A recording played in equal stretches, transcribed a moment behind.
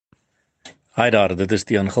Hi daar, dit is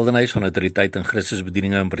Dan Daniël van Autoriteit in Christus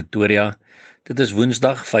Bedieninge in Pretoria. Dit is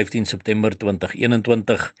Woensdag 15 September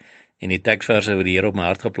 2021 en die teksverse wat die Here op my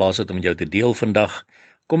hart geplaas het om met jou te deel vandag,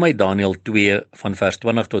 kom uit Daniël 2 van vers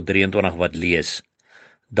 20 tot 23 wat lees.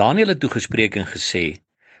 Daniël het toe gespreek en gesê: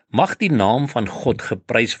 Mag die naam van God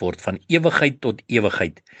geprys word van ewigheid tot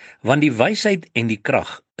ewigheid, want die wysheid en die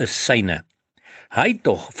krag is syne. Hy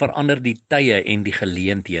tog verander die tye en die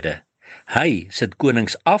geleenthede. Hy sit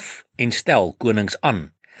konings af en stel konings aan.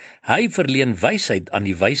 Hy verleen wysheid aan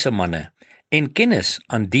die wyse manne en kennis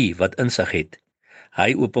aan die wat insig het. Hy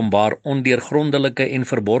openbaar ondeurgrondelike en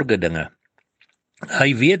verborge dinge. Hy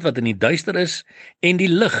weet wat in die duister is en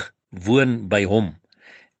die lig woon by hom.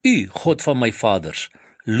 U, God van my vaders,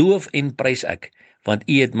 loof en prys ek, want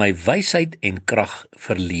u het my wysheid en krag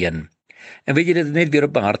verleen. En weet jy, dit het net weer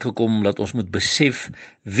op my hart gekom dat ons moet besef,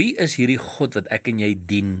 wie is hierdie God wat ek en jy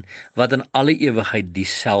dien, wat in alle ewigheid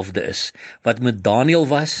dieselfde is, wat met Daniël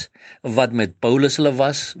was, wat met Paulus hulle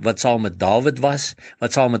was, wat saam met Dawid was,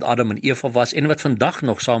 wat saam met Adam en Eva was, en wat vandag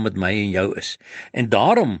nog saam met my en jou is. En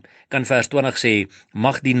daarom kan vers 20 sê,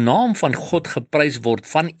 mag die naam van God geprys word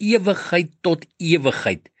van ewigheid tot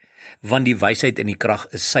ewigheid, want die wysheid en die krag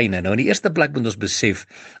is syne. Nou in die eerste plek moet ons besef,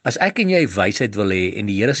 as ek en jy wysheid wil hê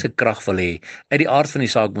en die Here se krag wil hê, uit die aard van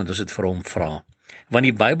die saak moet ons dit vir hom vra. Want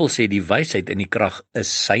die Bybel sê die wysheid en die krag is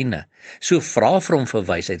syne. So vra vir hom vir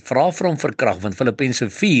wysheid, vra vir hom vir krag, want Filippense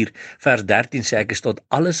 4 vers 13 sê ek is tot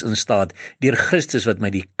alles in staat deur Christus wat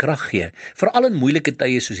my die krag gee. Veral in moeilike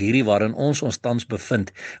tye soos hierdie waarin ons tans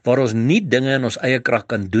bevind, waar ons nie dinge in ons eie krag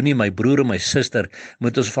kan doen nie, my broer en my suster,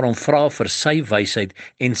 moet ons vir hom vra vir sy wysheid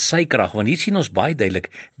en sy krag, want hier sien ons baie duidelik,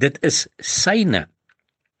 dit is syne.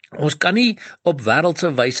 Ons kan nie op wêreldse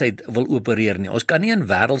wysheid wil opereer nie. Ons kan nie in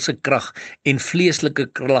wêreldse krag en vleeslike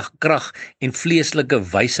krag en vleeslike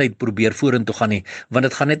wysheid probeer vorentoe gaan nie, want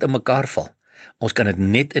dit gaan net in mekaar val. Ons kan dit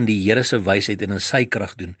net in die Here se wysheid en in sy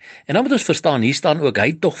krag doen. En dan moet ons verstaan, hier staan ook,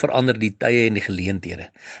 hy tog verander die tye en die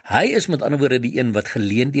geleenthede. Hy is met ander woorde die een wat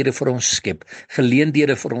geleenthede vir ons skep,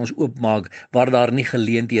 geleenthede vir ons oopmaak waar daar nie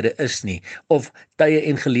geleenthede is nie, of tye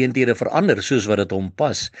en geleenthede verander soos wat dit hom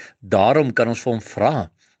pas. Daarom kan ons vir hom vra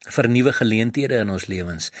vir nuwe geleenthede in ons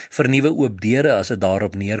lewens, vir nuwe oop deure as dit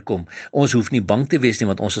daarop neerkom. Ons hoef nie bang te wees nie,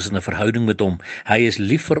 want ons is in 'n verhouding met hom. Hy is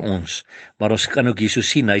lief vir ons, maar ons kan ook hierso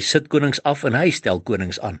sien, hy sit konings af en hy stel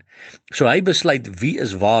konings aan. So hy besluit wie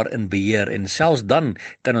is waar in beheer, en selfs dan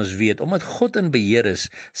kan ons weet, omdat God in beheer is,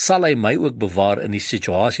 sal hy my ook bewaar in die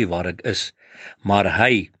situasie waar ek is. Maar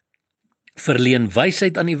hy verleen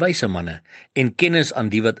wysheid aan die wyse manne en kennis aan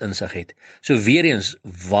die wat insig het. So weer eens,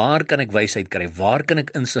 waar kan ek wysheid kry? Waar kan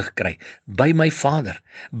ek insig kry? By my Vader,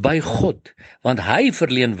 by God, want hy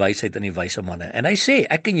verleen wysheid aan die wyse manne. En hy sê,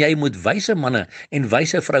 ek en jy moet wyse manne en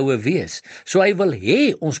wyse vroue wees. So hy wil hê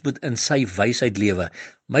ons moet in sy wysheid lewe.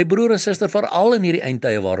 My broer en suster, veral in hierdie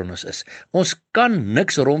eindtye waarin ons is. Ons kan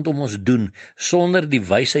niks rondom ons doen sonder die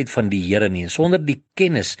wysheid van die Here nie, sonder die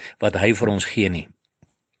kennis wat hy vir ons gee nie.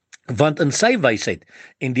 Want in sy wysheid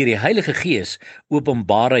en deur die Heilige Gees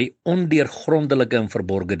openbaar hy ondeurgrondelike en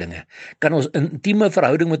verborge dinge. Kan ons intieme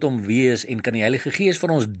verhouding met hom wees en kan die Heilige Gees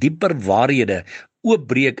vir ons dieper waarhede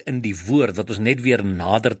oopbreek in die woord wat ons net weer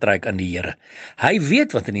nader trek aan die Here. Hy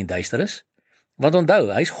weet wat in die duister is, want onthou,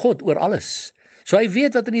 hy's God oor alles. So hy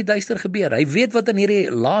weet wat in die duister gebeur. Hy weet wat in hierdie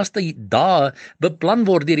laaste dae beplan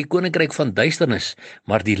word deur die koninkryk van duisternis,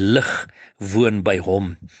 maar die lig woon by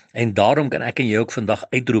hom. En daarom kan ek en jy ook vandag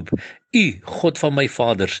uitroep, U, God van my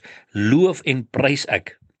vaders, loof en prys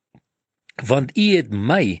ek, want U het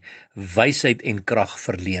my wysheid en krag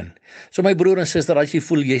verleen. So my broer en suster, as jy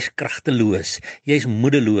voel jy's kragteloos, jy's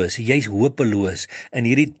moedeloos, jy's hopeloos in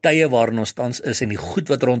hierdie tye waarin ons tans is en die goed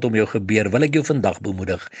wat rondom jou gebeur, wil ek jou vandag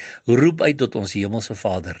bemoedig. Roep uit tot ons hemelse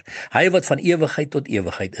Vader. Hy wat van ewigheid tot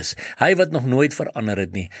ewigheid is. Hy wat nog nooit verander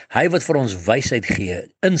het nie. Hy wat vir ons wysheid gee,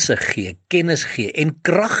 insig gee, kennis gee en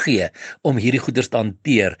krag gee om hierdie goeders te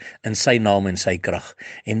hanteer in sy naam en sy krag.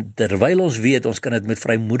 En terwyl ons weet, ons kan dit met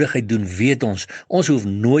vrymoedigheid doen, weet ons hoef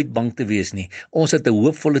nooit bang te wees nie. Ons het 'n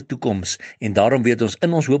hoopvolle toekoms en daarom weet ons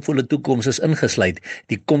in ons hoopvolle toekoms is ingesluit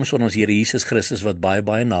die koms van ons Here Jesus Christus wat baie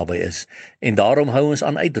baie naby is. En daarom hou ons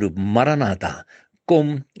aan uitroep, Maranatha,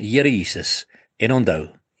 kom Here Jesus. En onthou,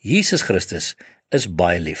 Jesus Christus is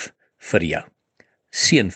baie lief vir jou. Seën